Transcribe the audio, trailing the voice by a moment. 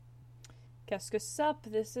Qu'est-ce que sup?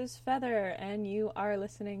 This is Feather, and you are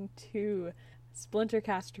listening to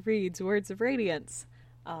Splintercast Reads Words of Radiance.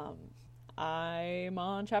 I'm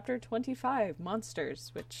on chapter 25,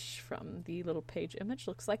 Monsters, which from the little page image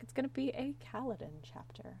looks like it's going to be a Kaladin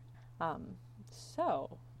chapter.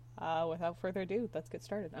 Without further ado, let's get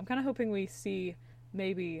started. I'm kind of hoping we see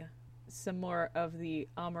maybe some more of the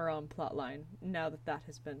Amaram plotline now that that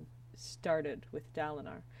has been started with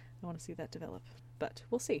Dalinar. I want to see that develop, but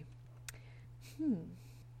we'll see.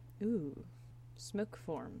 Ooh. Smoke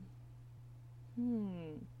form.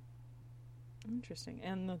 Interesting.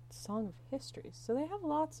 And the Song of Histories. So they have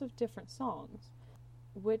lots of different songs,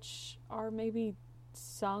 which are maybe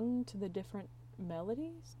sung to the different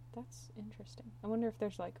melodies? That's interesting. I wonder if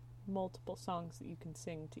there's like multiple songs that you can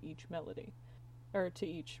sing to each melody, or to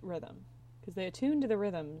each rhythm. Because they attune to the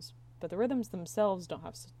rhythms, but the rhythms themselves don't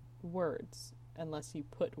have words unless you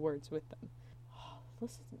put words with them.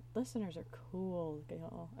 Listeners are cool,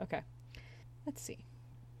 y'all. Okay, let's see.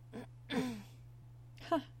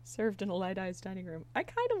 Served in a light-eyes dining room. I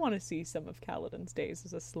kind of want to see some of Kaladin's days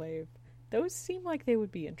as a slave. Those seem like they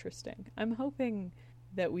would be interesting. I'm hoping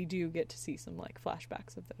that we do get to see some like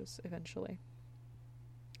flashbacks of those eventually.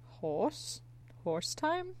 Horse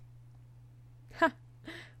time? Ha!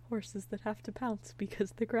 Horses that have to pounce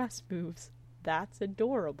because the grass moves. That's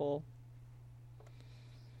adorable.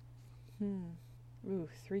 Ooh,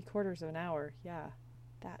 3/4 of an hour. Yeah,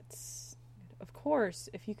 that's... Of course,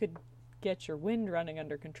 if you could get your wind running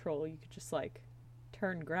under control, you could just, like,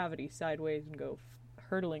 turn gravity sideways and go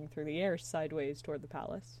hurtling through the air sideways toward the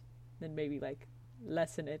palace. Then maybe, like,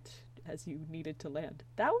 lessen it as you needed to land.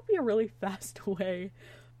 That would be a really fast way,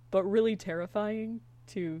 but really terrifying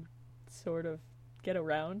to sort of get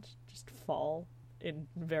around, just fall in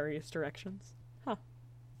various directions. Huh.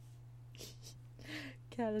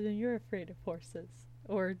 Kaladin, you're afraid of horses,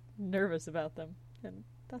 or nervous about them, and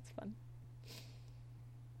that's fun.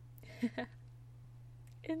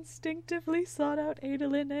 Instinctively sought out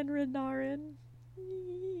Adolin and Renarin.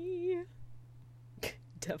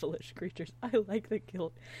 Devilish creatures. I like the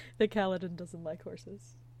Kaladin doesn't like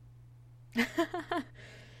horses.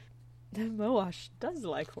 Moash does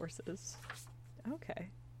like horses. Okay.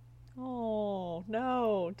 Oh,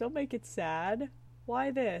 no. Don't make it sad.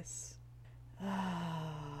 Why this?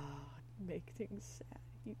 Make things sad,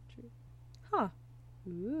 you two. Huh.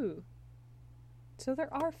 Ooh. So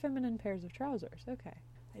there are feminine pairs of trousers. Okay.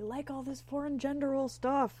 I like all this foreign gender role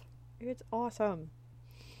stuff. It's awesome.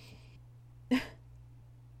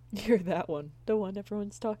 You're that one. The one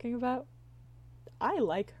everyone's talking about? I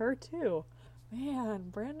like her too.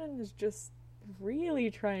 Man, Brandon is just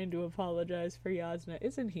really trying to apologize for Yasna,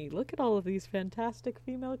 isn't he? Look at all of these fantastic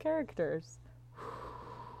female characters.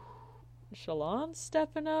 Shalon's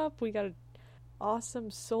stepping up. We got an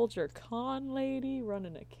awesome soldier con lady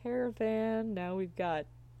running a caravan. Now we've got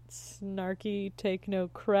snarky, take no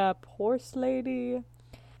crap horse lady.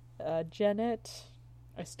 Janet.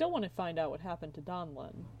 I still want to find out what happened to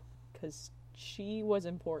Donlan, because she was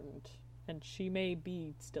important, and she may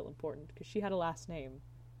be still important, because she had a last name.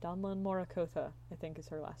 Donlan Morakotha, I think, is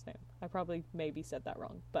her last name. I probably maybe said that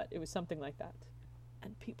wrong, but it was something like that.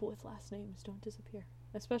 And people with last names don't disappear.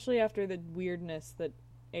 Especially after the weirdness that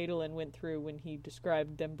Adolin went through when he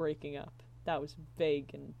described them breaking up. That was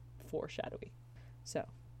vague and foreshadowy. So,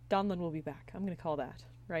 Donlan will be back. I'm going to call that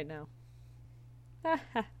right now.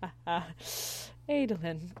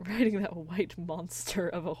 Adolin, riding that white monster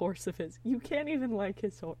of a horse of his. You can't even like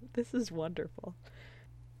his horse. This is wonderful.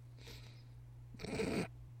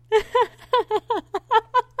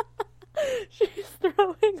 She's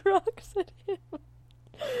throwing rocks at him.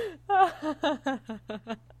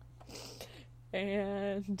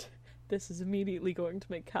 And this is immediately going to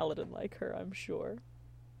make Kaladin like her, I'm sure.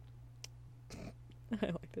 I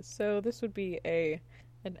like this. So this would be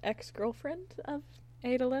an ex-girlfriend of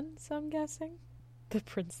Adolin, so I'm guessing. The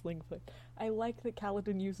princeling foot. I like that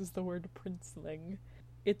Kaladin uses the word princeling.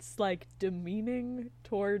 It's like demeaning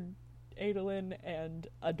toward Adolin and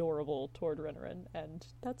adorable toward Renarin, and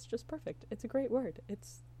that's just perfect. It's a great word.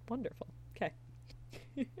 It's wonderful. Okay.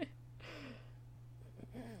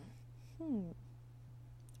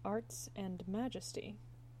 Arts and majesty.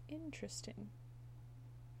 Interesting.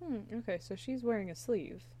 Okay, so she's wearing a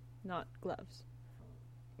sleeve, not gloves.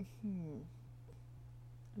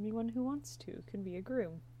 Anyone who wants to can be a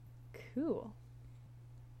groom. Cool.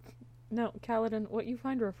 Now, Kaladin, what you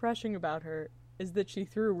find refreshing about her is that she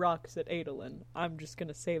threw rocks at Adolin. I'm just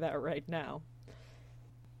gonna say that right now.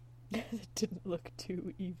 It didn't look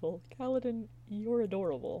too evil. Kaladin, you're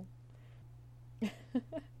adorable.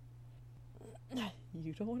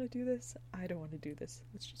 You don't want to do this, I don't want to do this.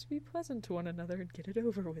 Let's just be pleasant to one another and get it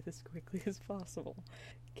over with as quickly as possible.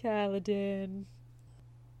 Kaladin.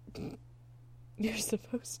 You're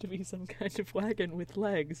supposed to be some kind of wagon with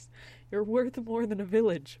legs. You're worth more than a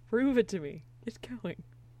village. Prove it to me. Get going.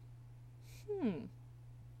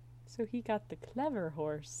 So he got the clever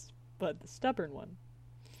horse, but the stubborn one.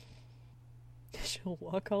 She'll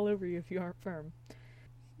walk all over you if you aren't firm.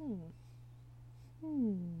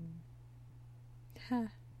 Ha,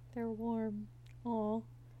 they're warm. Aw.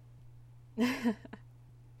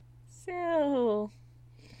 Syl.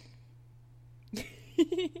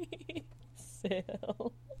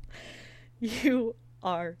 Syl. You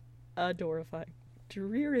are adorifying.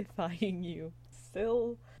 Drearifying you.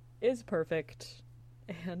 Syl is perfect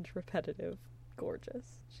and repetitive.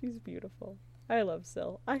 Gorgeous. She's beautiful. I love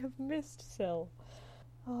Syl. I have missed Syl.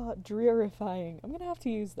 Drearifying. I'm gonna have to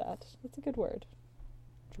use that. That's a good word.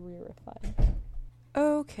 Drearifying.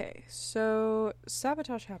 Okay, so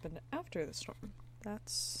sabotage happened after the storm.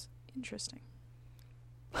 That's interesting.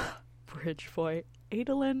 Bridge boy.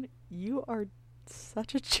 Adolin, you are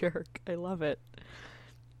such a jerk. I love it.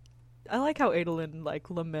 I like how Adolin,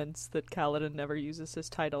 laments that Kaladin never uses his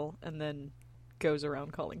title and then goes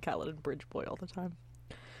around calling Kaladin Bridge boy all the time.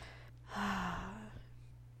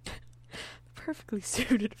 Perfectly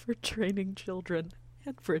suited for training children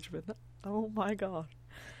and bridgemen. Oh my god.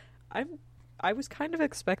 I was kind of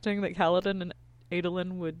expecting that Kaladin and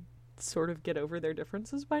Adolin would sort of get over their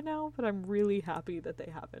differences by now, but I'm really happy that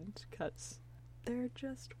they haven't, because they're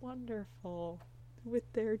just wonderful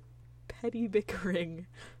with their petty bickering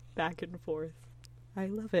back and forth. I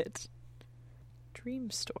love it.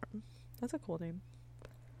 Dreamstorm. That's a cool name.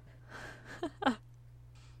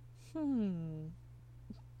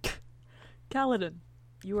 Kaladin,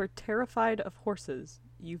 you are terrified of horses.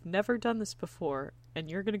 You've never done this before, and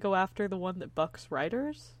you're gonna go after the one that bucks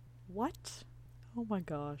riders? What? Oh my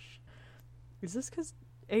gosh. Is this because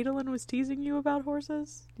Adolin was teasing you about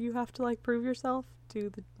horses? Do you have to, prove yourself? Do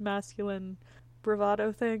the masculine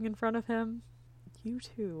bravado thing in front of him? You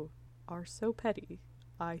two are so petty.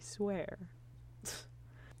 I swear.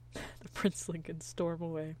 The Prince Lincoln storm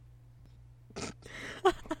away.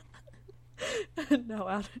 And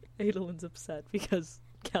now Adolin's upset because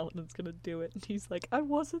Kaladin's gonna do it, and he's like, I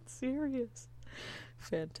wasn't serious.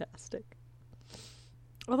 Fantastic.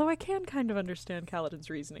 Although I can kind of understand Kaladin's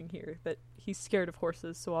reasoning here, that he's scared of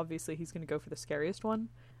horses, so obviously he's gonna go for the scariest one.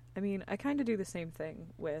 I mean, I kind of do the same thing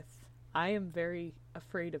with, I am very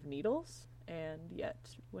afraid of needles, and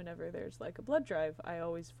yet whenever there's a blood drive, I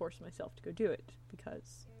always force myself to go do it,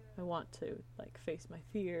 because I want to, face my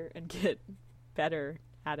fear and get better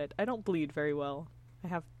at it. I don't bleed very well. I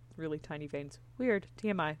have really tiny veins. Weird.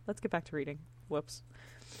 TMI. Let's get back to reading. Whoops.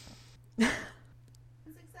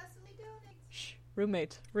 Successfully donate. Shh.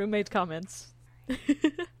 Roommate comments.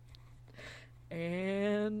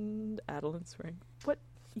 And Adolin's ring. What?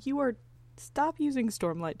 You are... Stop using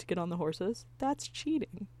Stormlight to get on the horses. That's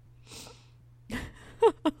cheating.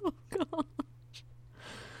 Oh, gosh.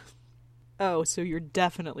 Oh, so you're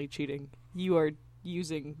definitely cheating. You are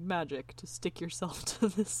using magic to stick yourself to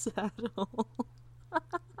the saddle.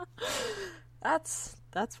 That's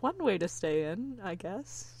one way to stay in, I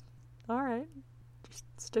guess. Alright. Just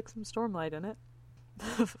stick some Stormlight in it.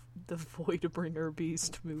 The Voidbringer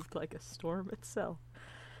beast moved like a storm itself.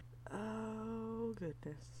 Oh,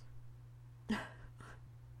 goodness.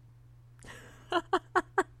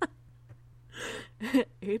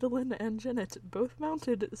 Adolin and Janet, both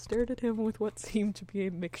mounted, stared at him with what seemed to be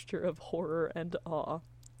a mixture of horror and awe.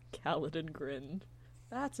 Kaladin grinned.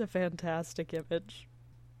 That's a fantastic image.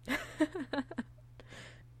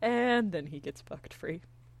 And then he gets bucked free.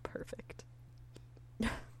 Perfect.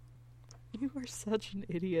 You are such an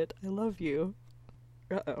idiot. I love you.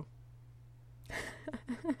 Uh-oh.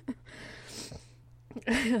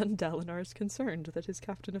 And Dalinar is concerned that his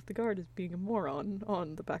captain of the guard is being a moron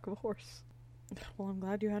on the back of a horse. Well, I'm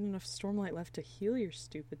glad you had enough Stormlight left to heal your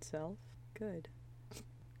stupid self. Good.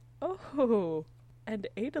 Oh, and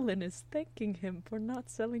Adolin is thanking him for not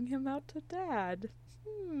selling him out to Dad.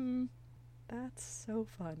 That's so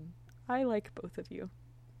fun. I like both of you.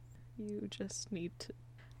 You just need to...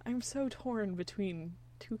 I'm so torn between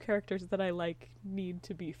two characters that I like need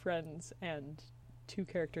to be friends and two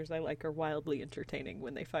characters I like are wildly entertaining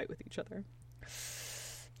when they fight with each other.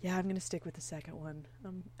 Yeah, I'm gonna stick with the second one.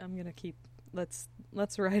 I'm gonna keep... Let's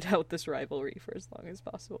ride out this rivalry for as long as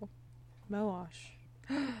possible. Moash.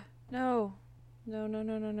 No. No. No,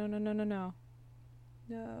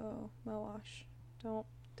 Moash.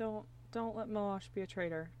 Don't let Moash be a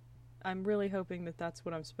traitor. I'm really hoping that that's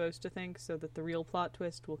what I'm supposed to think, so that the real plot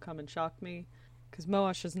twist will come and shock me. Because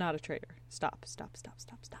Moash is not a traitor. Stop.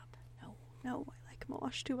 No, I like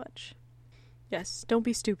Moash too much. Yes, don't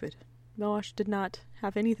be stupid. Moash did not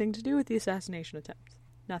have anything to do with the assassination attempt.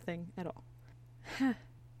 Nothing at all.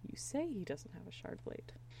 You say he doesn't have a shard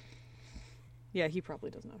blade. Yeah, he probably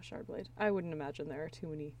doesn't have a shard blade. I wouldn't imagine there are too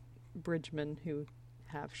many bridgemen who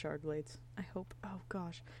have shard blades. I hope. Oh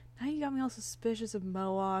gosh. Now you got me all suspicious of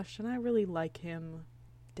Moash, and I really like him.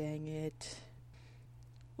 Dang it.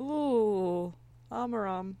 Ooh.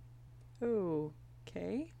 Amaram. Oh.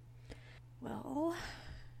 Okay. Well.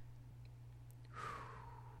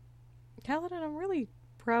 Kaladin, I'm really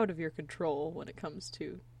proud of your control when it comes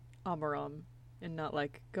to Amaram and not,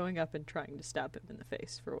 like, going up and trying to stab him in the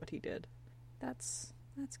face for what he did. That's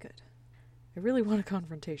good. I really want a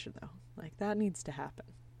confrontation, though. Like, that needs to happen.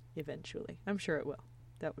 Eventually. I'm sure it will.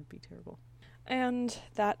 That would be terrible. And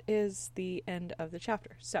that is the end of the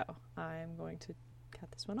chapter. So, I'm going to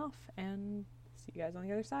cut this one off and see you guys on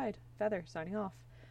the other side. Feather, signing off.